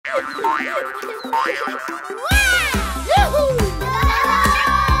Oh,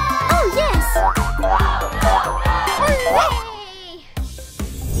 yes!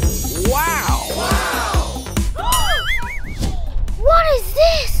 Wow! What is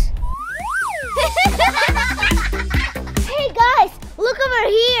this? Hey guys, look over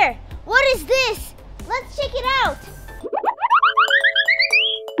here. What is this? Let's check it out.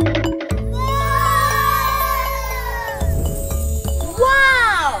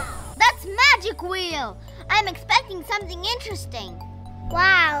 Wow! That's magic wheel. I'm expecting something interesting.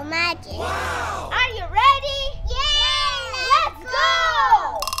 Wow, magic. Wow! Are you ready? Yeah! Let's go!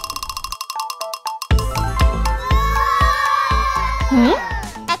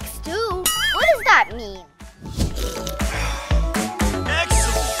 X2? What does that mean?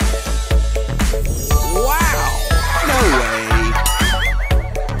 Excellent! Wow! No way!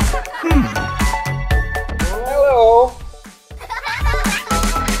 Hello.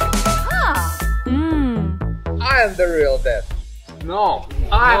 I am the real dad. No,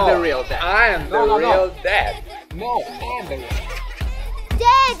 I'm the real dad. I am the No. real dad. No, I'm the real dad.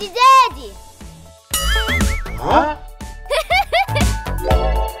 Daddy, Daddy! Huh?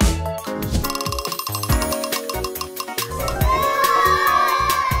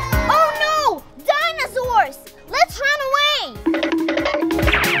 Oh no! Dinosaurs! Let's run away!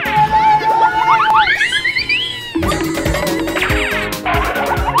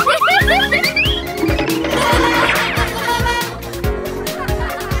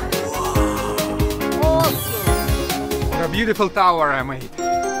 What a beautiful tower I made.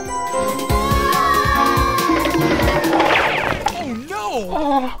 Oh no!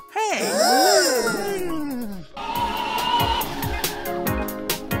 Hey!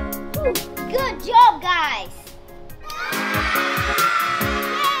 Good job, guys!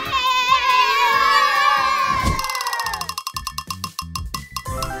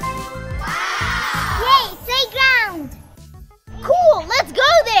 Yay, playground! Cool, let's go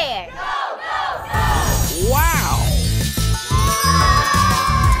there! Wow!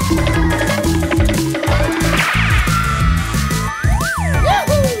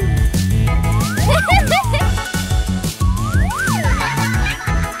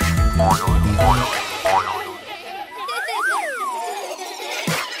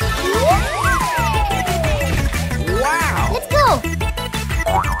 Wow! Let's go!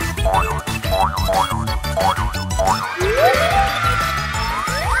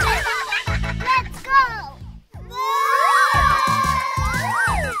 Let's go!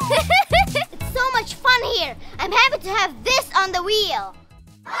 It's so much fun here. I'm happy to have this on the wheel.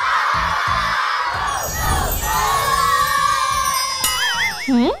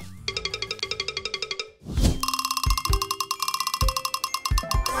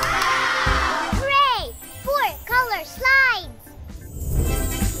 Hooray! 4-color slides!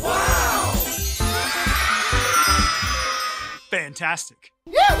 Wow! Fantastic!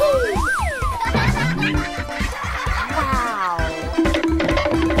 Wow!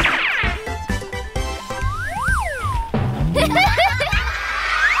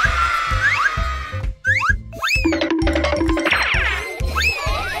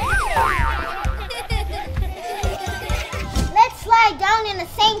 Let's slide down in the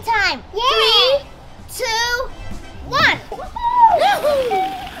same time. Yeah. 3, 2, 1.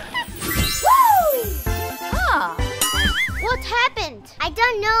 Ah. What happened? I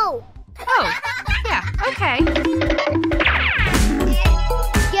don't know. Oh, yeah, okay.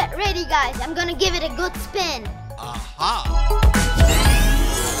 Get ready, guys. I'm gonna give it a good spin. Aha!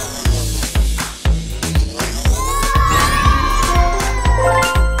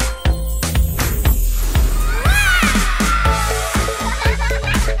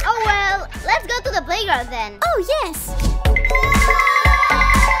 Oh well, let's go to the playground then. Oh, yes.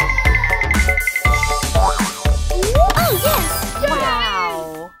 Oh yes!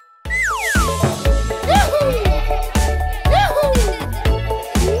 Wow.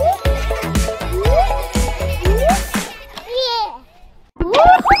 Yeah!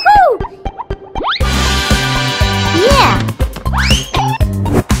 Woohoo! Yeah!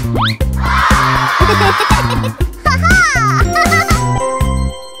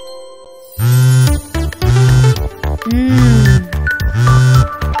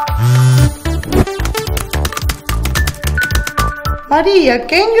 Maria,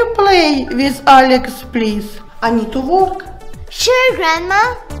 can you play with Alex, please? I need to work. Sure,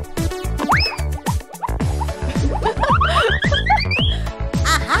 Grandma.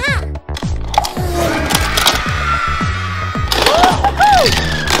 Aha!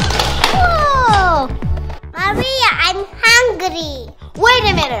 Whoa! Maria, I'm hungry. Wait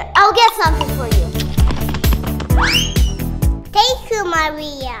a minute, I'll get something for you. Thank you,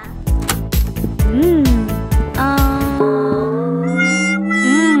 Maria.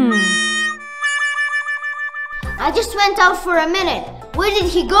 I just went out for a minute. Where did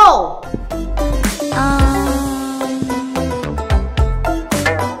he go?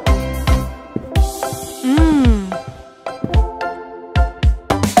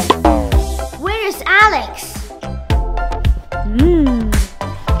 Where is Alex?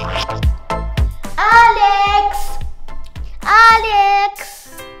 Alex! Alex!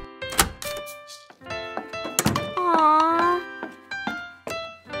 Aww.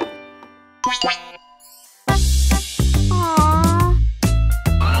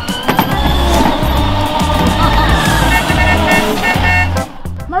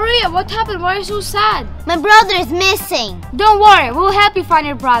 Maria, what happened? Why are you so sad? My brother is missing. Don't worry, we'll help you find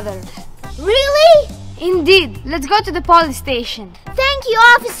your brother. Really? Indeed. Let's go to the police station. Thank you,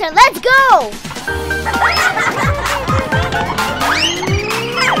 officer. Let's go.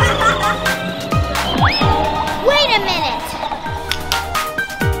 Wait a minute.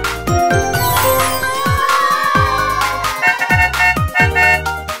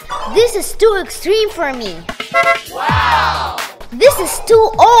 This is too extreme for me. Wow! This is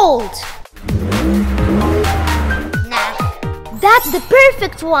too old. Nah, that's the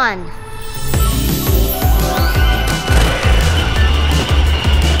perfect one.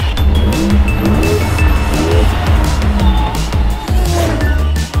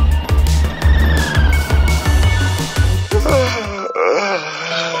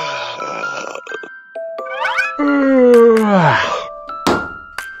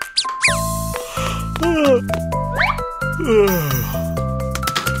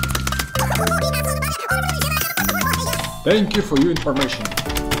 Thank you for your information.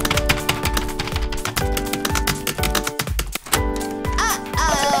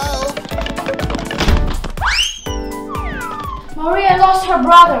 Maria lost her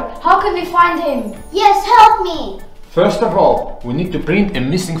brother. How can we find him? Yes, help me. First of all, we need to print a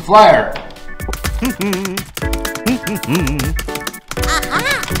missing flyer.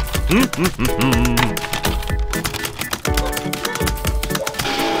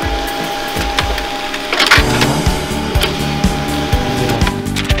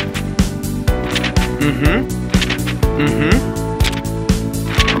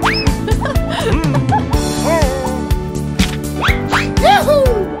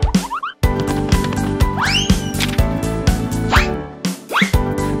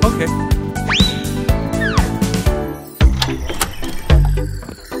 Okay.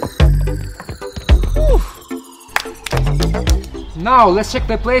 Now let's check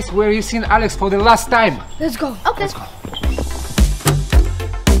the place where you seen Alex for the last time. Let's go. Okay. Let's go.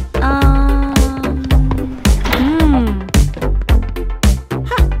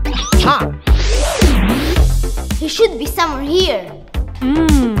 He should be somewhere here.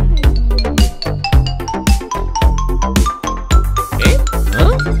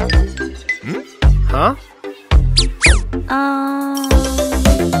 Huh?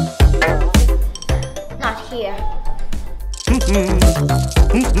 Not here.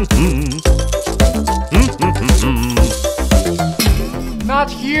 Not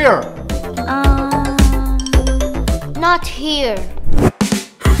here. Not here.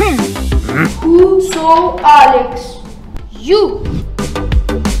 Who saw Alex? You.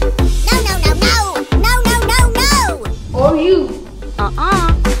 No. Or you.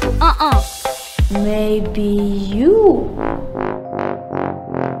 Maybe you.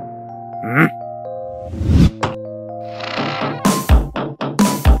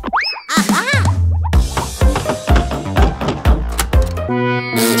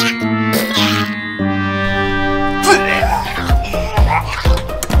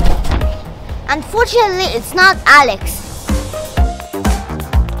 Unfortunately, it's not Alex.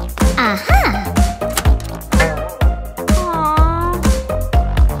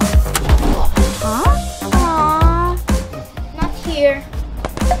 Not here.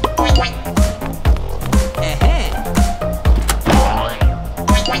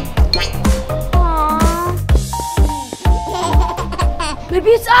 Maybe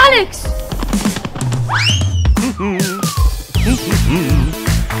it's Alex.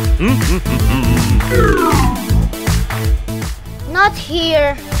 Not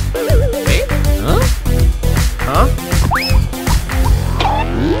here. Look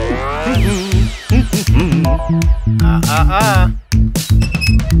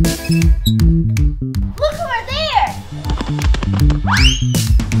over there.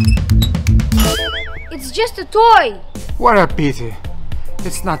 It's just a toy. What a pity.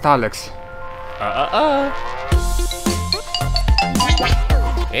 It's not Alex.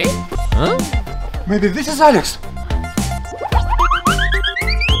 Maybe this is Alex.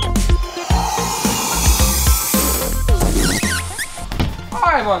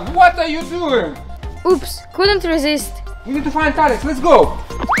 Ivan, what are you doing? Oops, couldn't resist. We need to find Alex, let's go!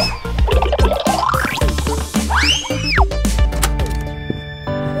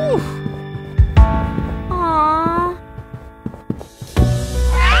 Aww.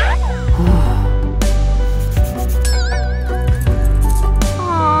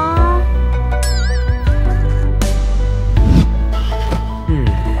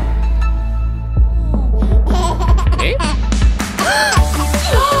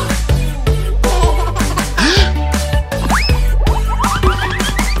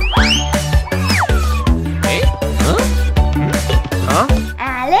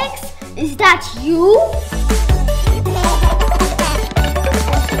 Is that you?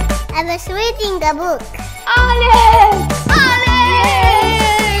 I was reading a book. Alex!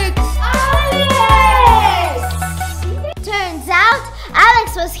 Alex! Alex! Turns out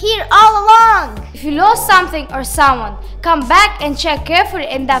Alex was here all along. If you lost something or someone, come back and check carefully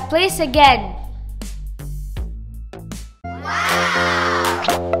in that place again. Wow!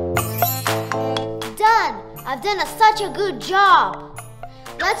 Done! I've done such a good job.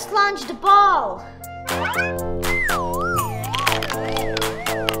 Let's launch the ball.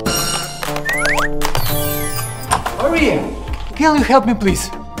 Maria, can you help me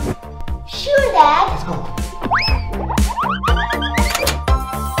please? Sure, Dad. Let's go.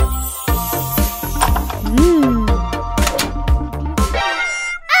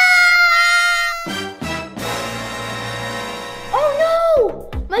 Oh no!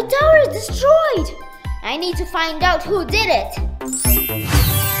 My tower is destroyed. I need to find out who did it.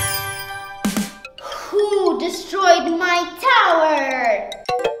 Who destroyed my tower?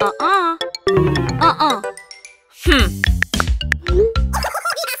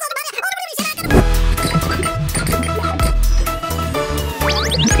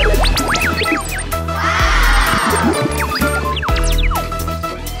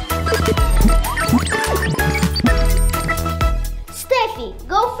 Steffi,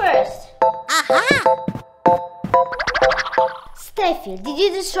 go first. Steffi, did you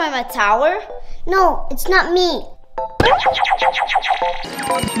destroy my tower? No, it's not me.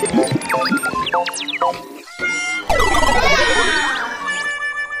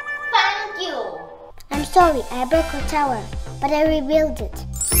 Thank you. I'm sorry, I broke a tower, but I rebuilt it.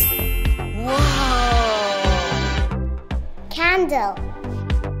 Wow. Candle.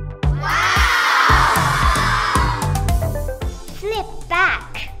 Wow. Flip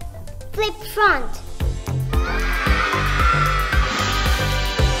back. Flip front.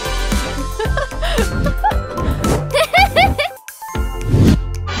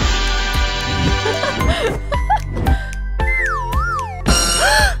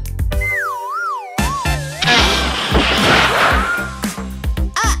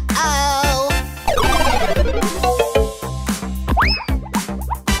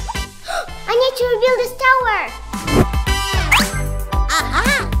 I need to rebuild this tower.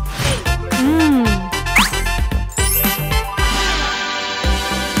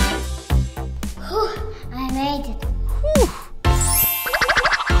 I made it.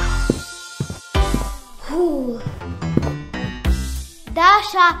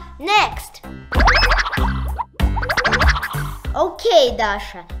 Dasha, next. Okay,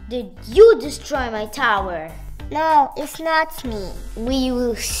 Dasha, did you destroy my tower? No, it's not me. We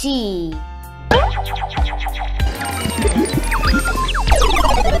will see.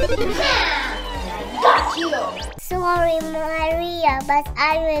 Got you. Sorry, Maria, but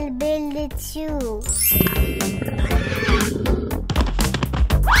I will build it too.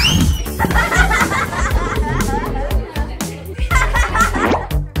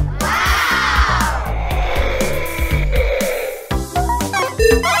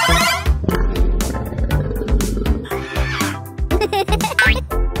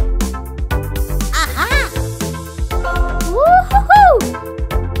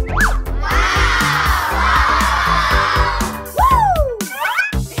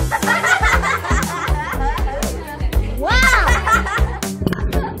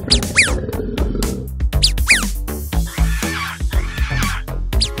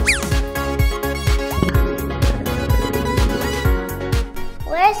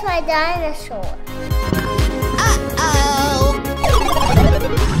 Where's my dinosaur?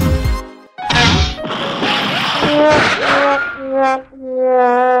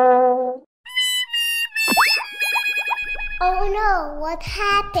 Oh no, what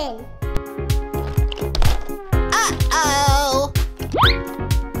happened?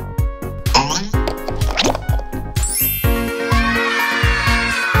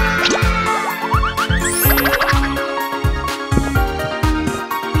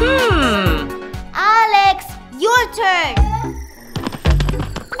 Alex, your turn.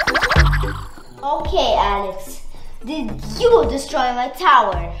 Okay, Alex. Did you destroy my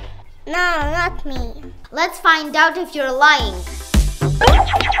tower? No, not me. Let's find out if you're lying.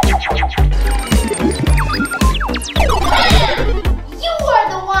 You are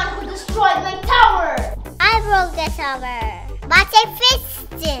the one who destroyed my tower! I broke the tower, but I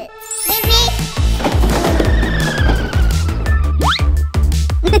fixed it. Maybe.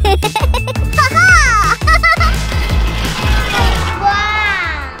 Wow!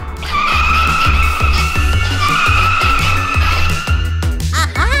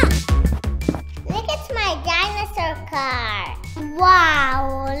 Aha! Look at my dinosaur car. Wow,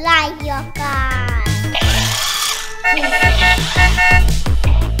 like your car.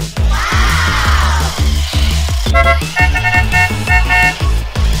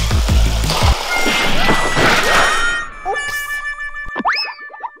 Oops.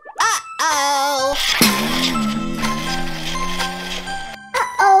 Uh-oh.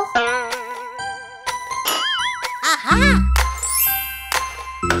 Uh-oh. Aha.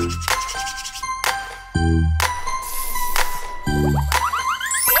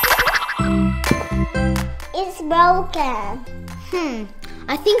 It's broken.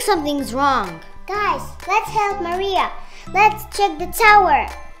 I think something's wrong. Guys, let's help Maria. Let's check the tower.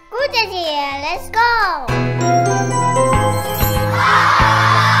 Good idea. Let's go.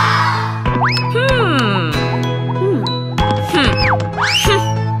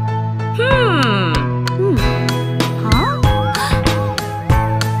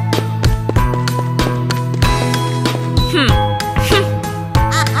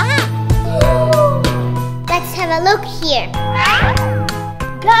 Let's have a look here.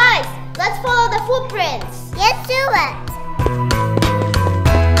 Guys, let's follow the footprints. Let's do it.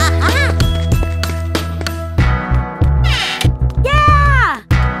 Yeah!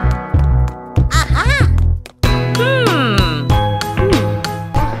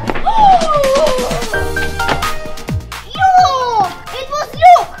 Look! It was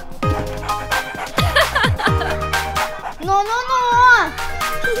Luke! No.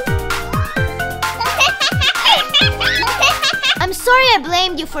 I'm sorry I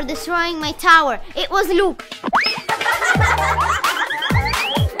blamed you for destroying my tower. It was Luke.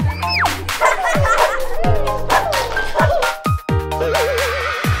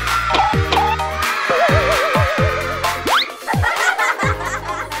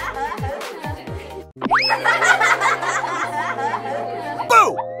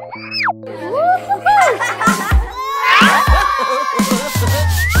 Boo!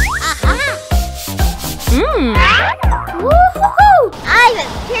 Woohoo! I have a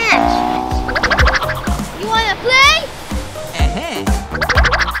catch. You wanna play?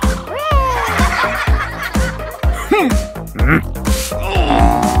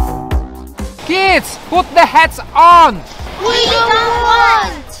 Kids, put the hats on! We don't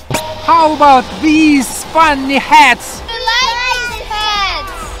want. How about these funny hats? We like these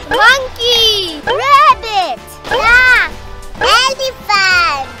hats. Monkey. Rabbit. Yeah.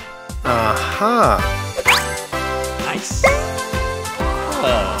 Elephant. Aha. Nice.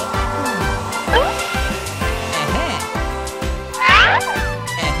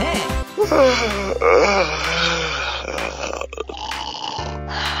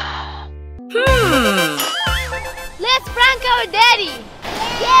 Let's prank our daddy.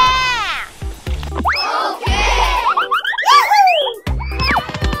 Yeah. Okay.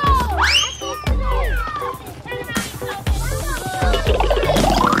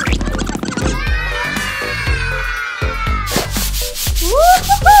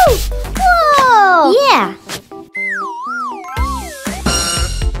 Woohoo! Cool. Yeah.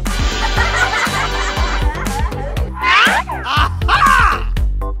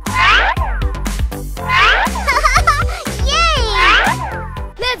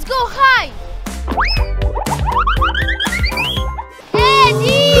 Let's go high.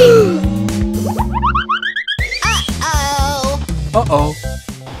 Eddie. Uh-oh.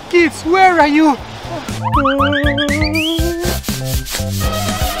 Kids, where are you?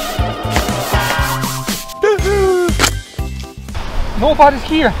 Nobody's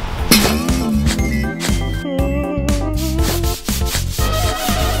here.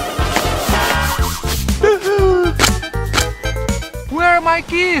 Where are my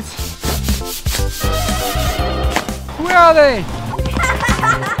kids? Where are they?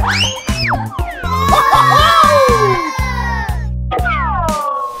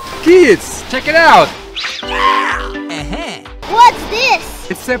 Kids, check it out. What's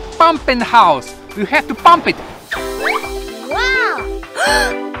this? It's a pumping house. You have to pump it. Wow.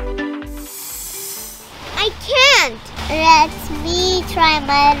 I can't. Let me try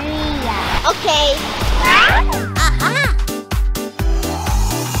Maria. Okay.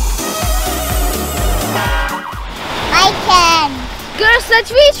 I can. Girls,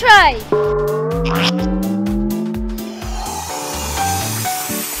 let's retry.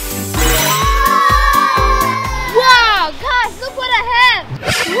 Wow, guys, look what I have.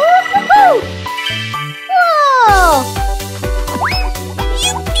 Woohoo! Whoa!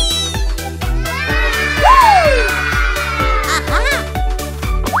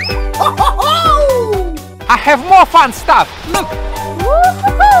 I have more fun stuff. Look.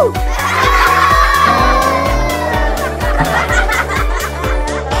 Woohoo!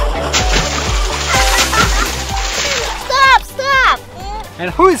 Stop! And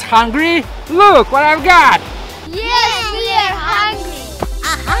who is hungry? Look what I've got. Yes, we are hungry.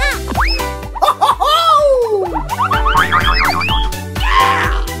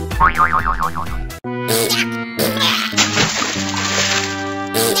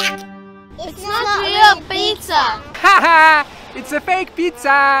 It's Not real pizza. Haha! It's a fake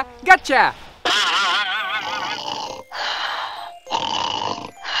pizza. Gotcha.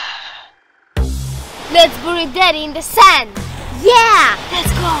 Let's bury Daddy in the sand. Yeah!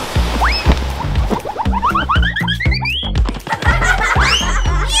 Let's go.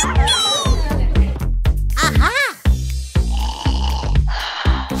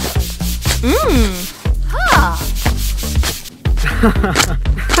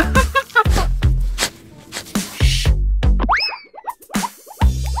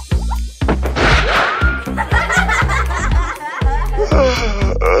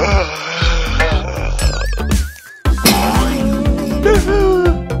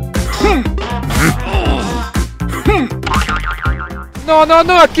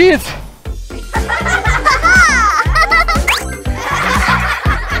 No, kids.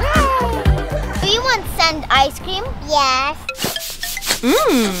 Do you want sand ice cream? Yes.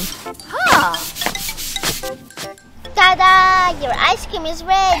 Ta-da! Your ice cream is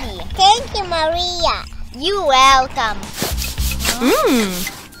ready. Thank you, Maria. You're welcome.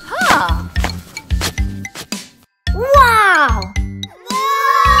 Wow!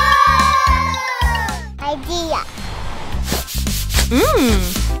 Idea.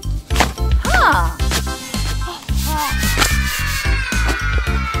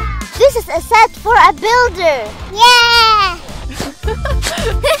 This is a set for a builder. Yeah!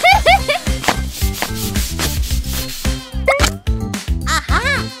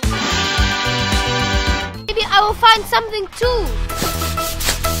 Maybe I will find something too.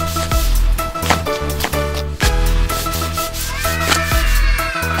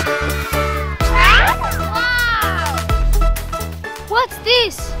 Wow! What's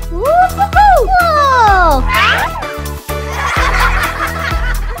this? Woohoo! Whoa!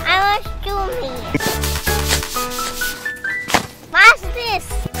 I want to me. What's this?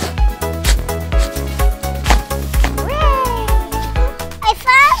 Hooray! I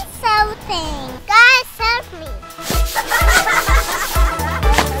found something. Guys, help me.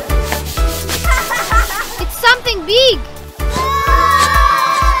 It's something big.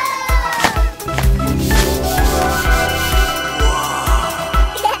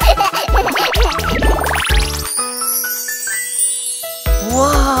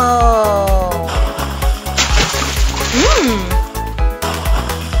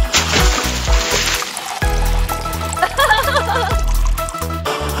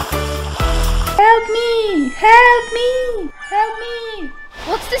 Help me! Help me! Help me!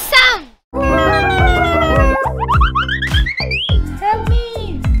 What's the sound? Help me!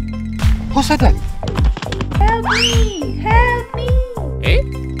 Who said that? Help me! Help me! Eh?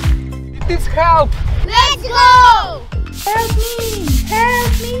 It is help. Let's go! Help me!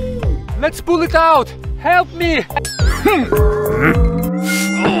 Help me! Let's pull it out. Help me.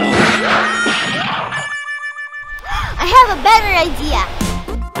 I have a better idea.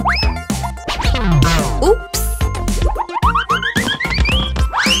 Oops.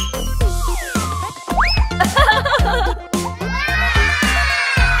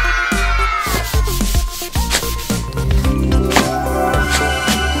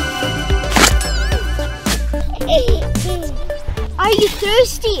 Are you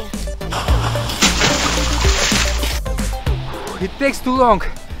thirsty? It takes too long.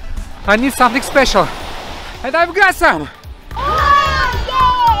 I need something special. And I've got some.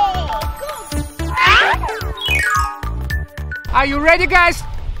 Are you ready, guys?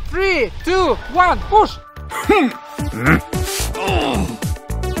 3, 2, 1, push!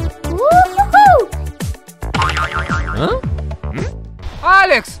 Woohoo!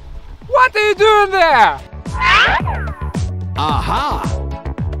 Alex, what are you doing there? Aha!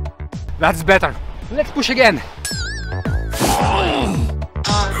 That's better. Let's push again.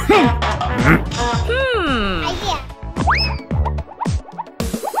 Idea.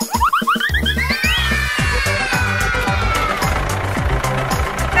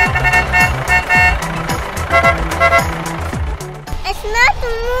 It's not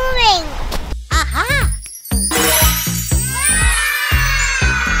moving. Aha!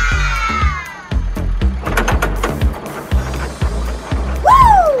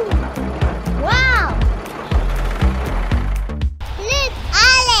 Woo! Wow! Look,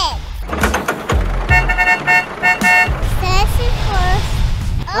 Alex. Sassy first.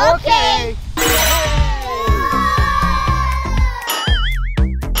 Okay.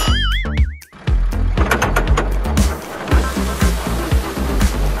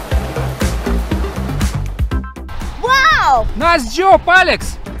 Wow! Nice job,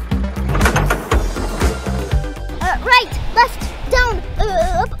 Alex! Right, left, down,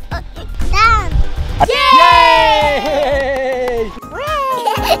 up, down. Yay! Whoa!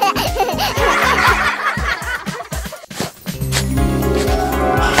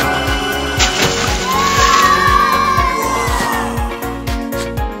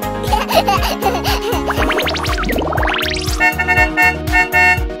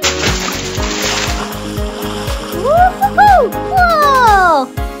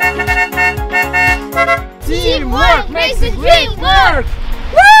 Teamwork makes the dream work!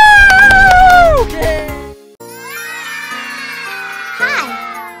 Woo! Hi.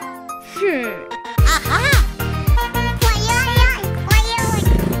 Aha!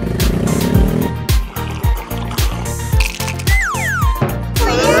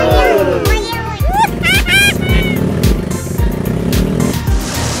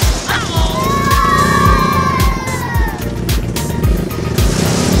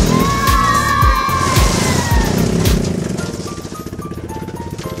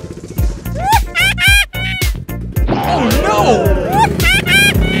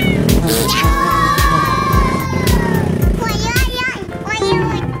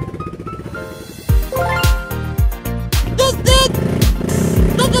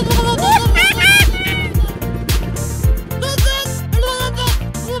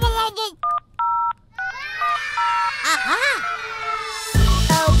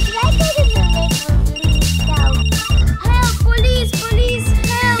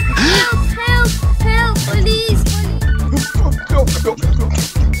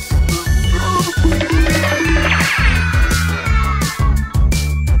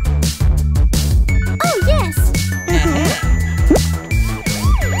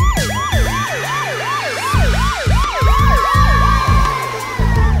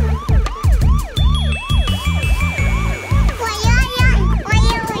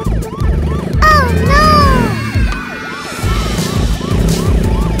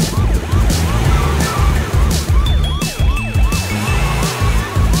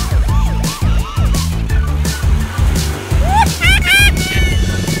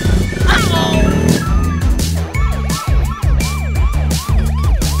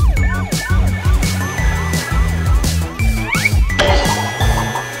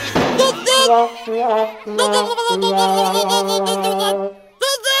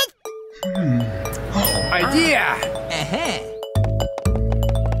 Idea!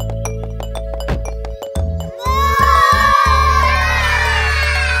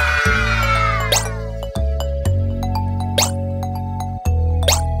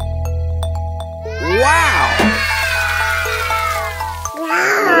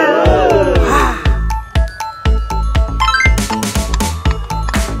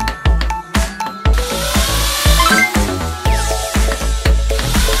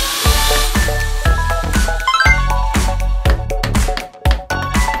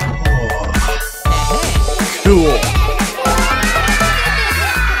 Cool.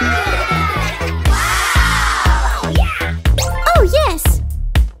 Oh, yes!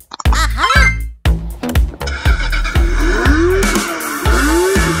 Aha!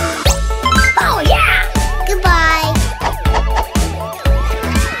 Oh, yeah! Goodbye!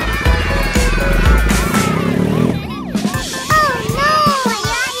 Oh, no!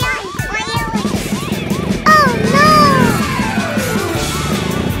 Oh, no!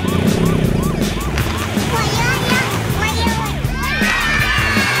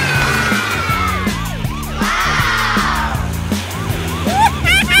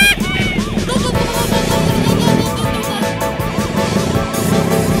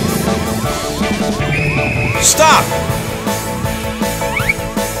 Stop!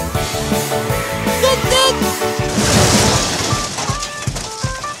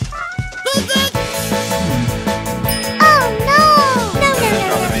 Oh, no!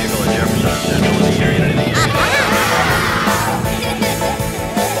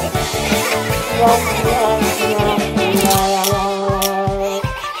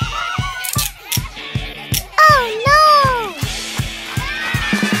 Oh, no!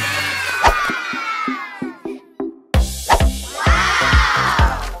 Wow!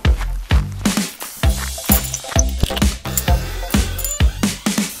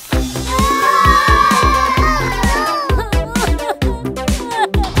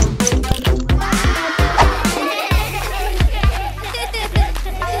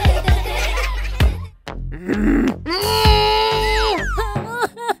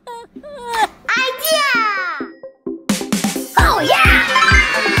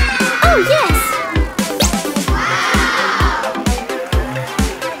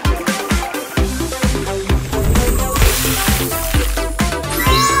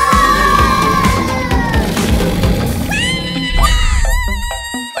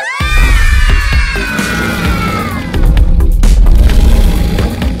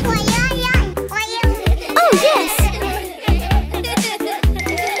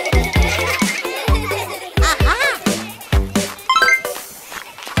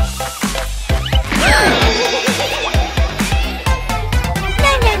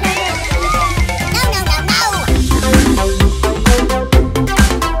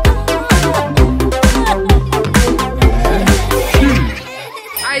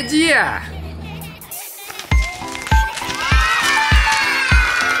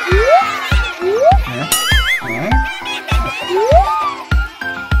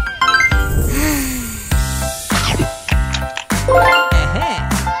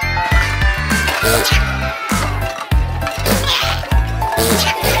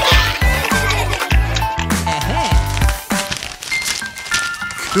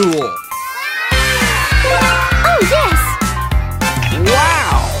 Cool. Oh, yes!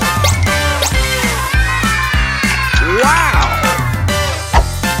 Wow! Wow!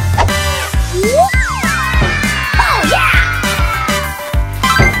 Oh, yeah!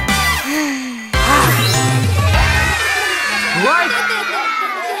 Right?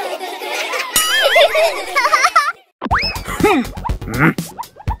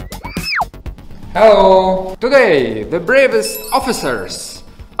 Hello! Today, the bravest officers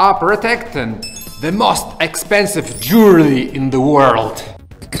are protecting the most expensive jewelry in the world.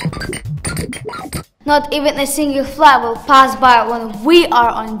 Not even a single fly will pass by when we are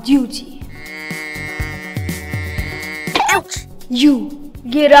on duty. Ouch! You,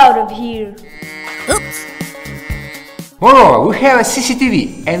 get out of here. Oops! Moreover, we have a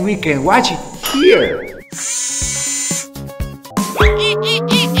CCTV and we can watch it here.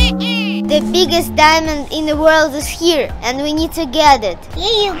 The biggest diamond in the world is here, and we need to get it.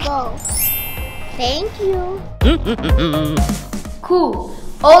 Here you go. Thank you. Cool.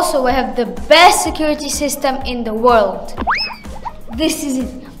 Also, we have the best security system in the world. This is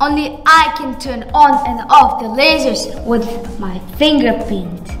it. Only I can turn on and off the lasers with my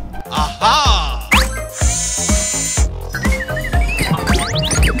fingerprint. Aha!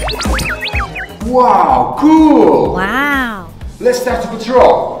 Wow, cool! Wow. Let's start the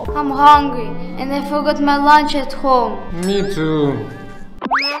patrol. I'm hungry and I forgot my lunch at home. Me too.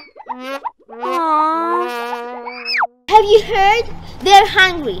 Have you heard? They're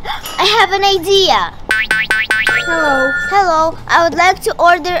hungry. I have an idea. Hello. Hello, I would like to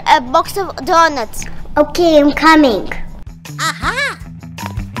order a box of donuts. Okay, I'm coming. Aha!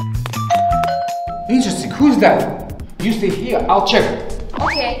 Interesting, who's that? You stay here, I'll check.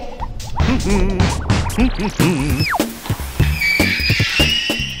 Okay.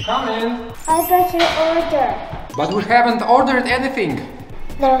 Come in. I got your order. But we haven't ordered anything.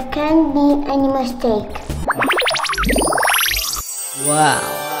 There can't be any mistake. Wow.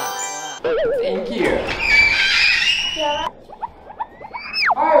 Thank you.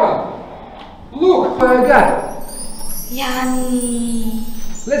 Ivan, look what I got. Yummy.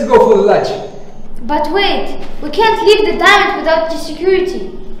 Let's go for the lunch. But wait, we can't leave the diamond without the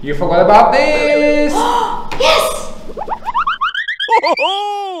security. You forgot about this. Yes!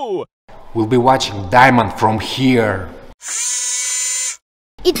 We'll be watching Diamond from here.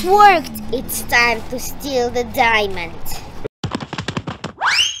 It worked. It's time to steal the diamond.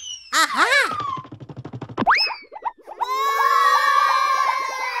 Aha!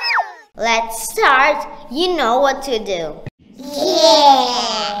 Let's start. You know what to do.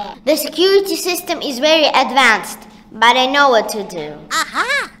 Yeah! The security system is very advanced, but I know what to do.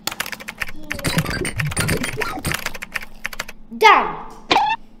 Aha! Done.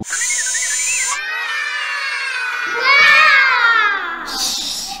 Wow!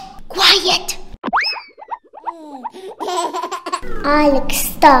 Quiet. Alex,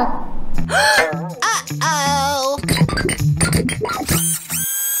 stop. Uh-oh.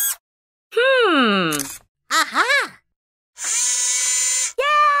 Aha!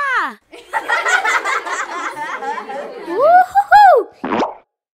 Yeah! Woohoo!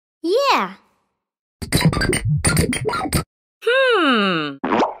 Yeah.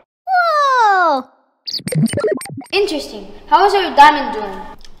 Whoa! Interesting. How is your diamond doing?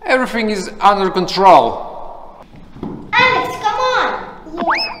 Everything is under control. Alex, come on!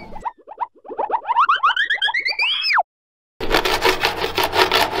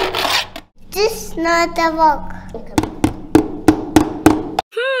 This is not a walk.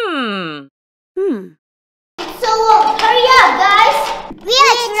 So long. Hurry up, guys! We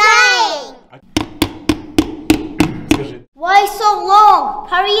are trying. Why so long?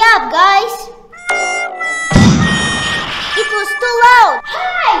 Hurry up, guys! It was too loud.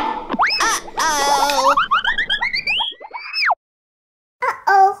 Hide! Uh-oh.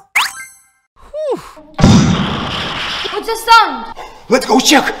 Uh-oh. What's the sound? Let's go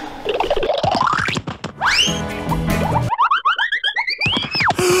check.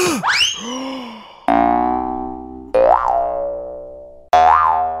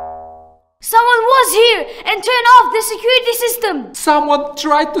 Someone was here and turned off the security system. Someone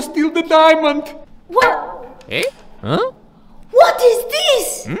tried to steal the diamond. What? Eh? Huh? What is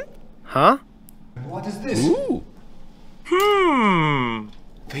this? Huh? What is this? Ooh.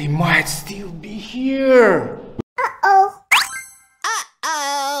 They might still be here. Uh-oh.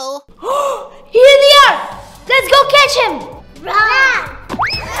 Uh-oh. Here they are. Let's go catch him. Run!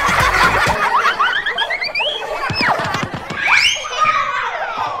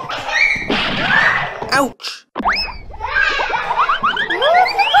 Ouch!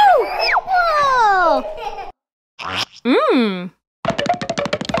 Whoa!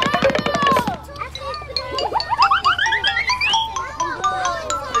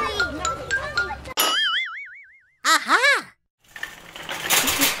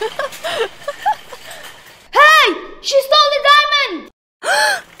 Hey! She stole the diamond!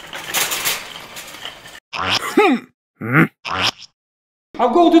 I'll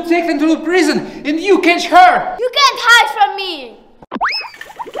go to take them to the prison and you catch her! You can't hide from me!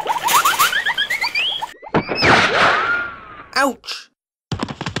 Ouch!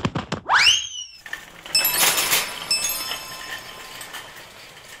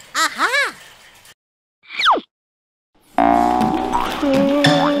 Aha!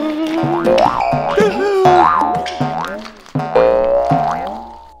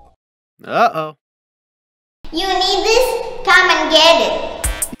 Uh-oh. You need this? Come and get it.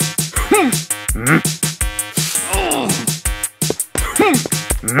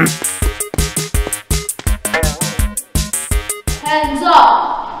 Hands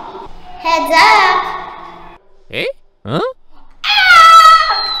up! Heads up. Eh? Huh?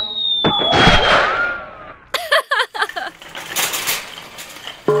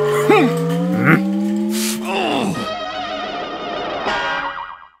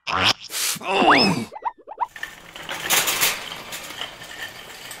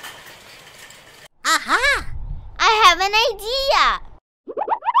 Aha! I have an idea.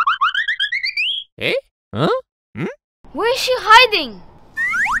 Eh? Huh? Where is she hiding?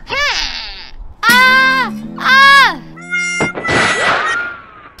 Ah! Ah!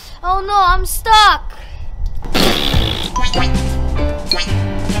 Oh no, I'm stuck!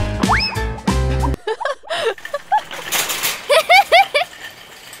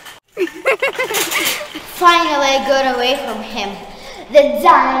 Finally, I got away from him. The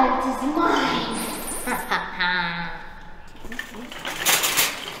diamond is mine.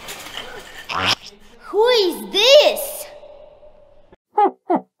 Who is this?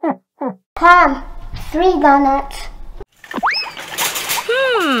 Come. 3 donuts.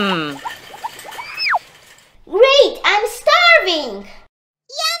 Great, I'm starving.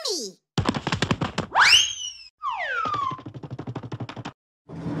 Yummy.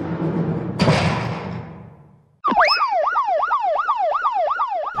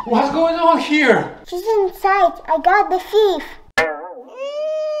 What's going on here? She's inside. I got the thief.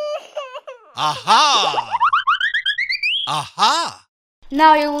 Aha! Aha!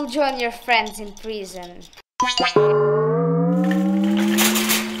 Now you will join your friends in prison.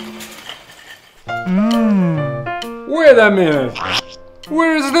 Wait a minute!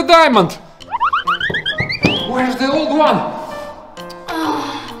 Where is the diamond? Where's the old one?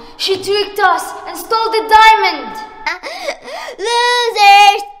 She tricked us and stole the diamond!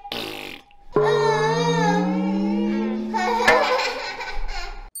 Losers.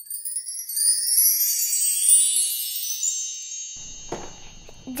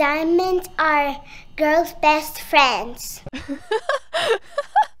 Diamonds are girls' best friends.